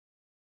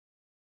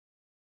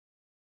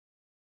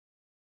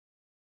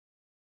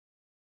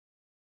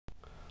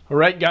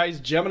Alright guys,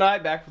 Gemini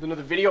back with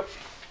another video,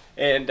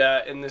 and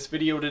in this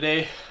video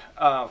today,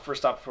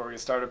 first off, before we get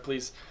started,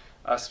 please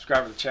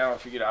subscribe to the channel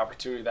if you get an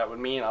opportunity. That would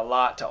mean a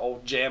lot to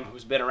old Jim,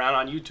 who's been around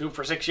on YouTube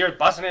for 6 years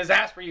busting his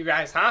ass for you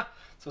guys, huh?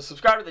 So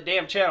subscribe to the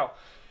damn channel,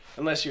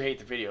 unless you hate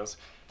the videos.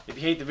 If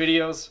you hate the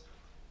videos,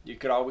 you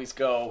could always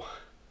go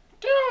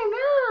down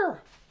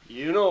there,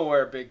 you know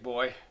where, big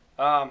boy.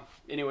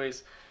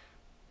 Anyways,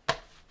 what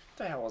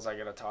the hell was I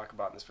going to talk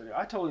about in this video?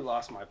 I totally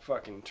lost my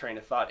fucking train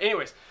of thought.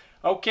 Anyways,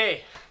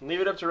 okay, leave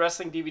it up to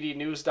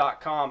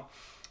WrestlingDVDnews.com.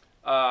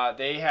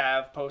 They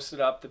have posted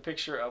up the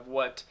picture of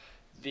what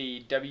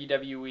the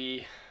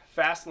WWE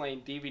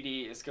Fastlane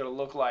DVD is going to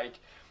look like.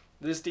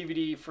 This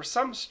DVD, for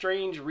some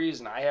strange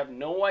reason, I have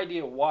no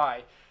idea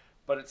why,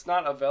 but it's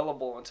not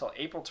available until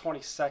April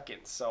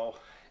 22nd. So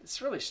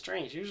it's really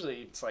strange.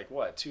 Usually it's like,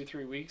 what,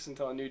 2-3 weeks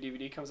until a new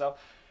DVD comes out.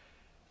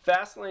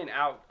 Fastlane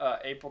out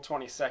April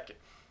 22nd.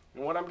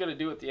 And what I'm going to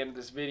do at the end of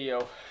this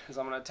video is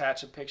I'm going to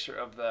attach a picture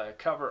of the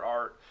cover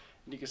art.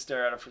 And you can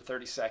stare at it for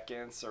 30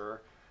 seconds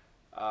or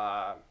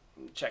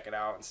check it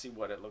out and see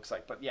what it looks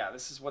like. But yeah,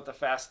 this is what the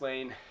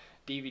Fastlane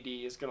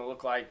DVD is going to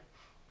look like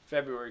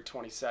February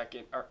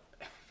 22nd. Or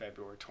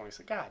February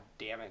 22nd. God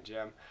damn it,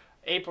 Jim.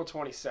 April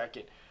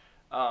 22nd.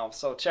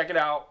 So check it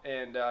out,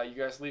 and you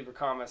guys leave your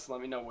comments and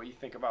let me know what you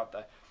think about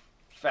the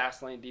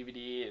Fastlane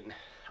DVD. And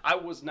I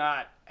was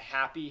not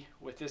happy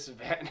with this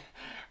event.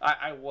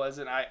 I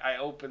wasn't. I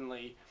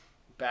openly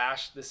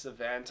bashed this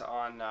event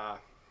on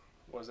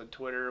was it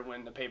Twitter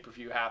when the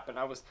pay-per-view happened.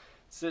 I was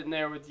sitting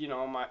there with, you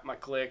know, my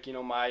clique, you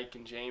know, Mike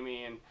and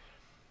Jamie and,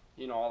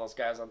 you know, all those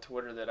guys on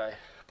Twitter that I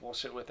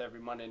bullshit with every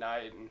Monday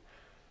night,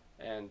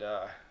 and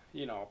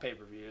you know,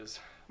 pay-per-views.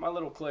 My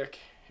little clique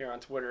here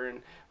on Twitter,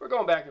 and we're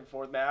going back and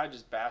forth, man. I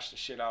just bashed the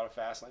shit out of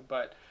Fastlane,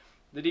 but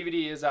the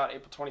DVD is out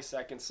April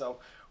 22nd, so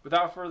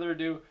without further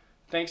ado,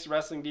 thanks to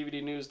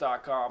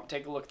WrestlingDVDnews.com.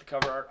 Take a look at the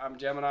cover art. I'm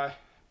Gemini.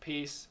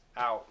 Peace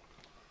out.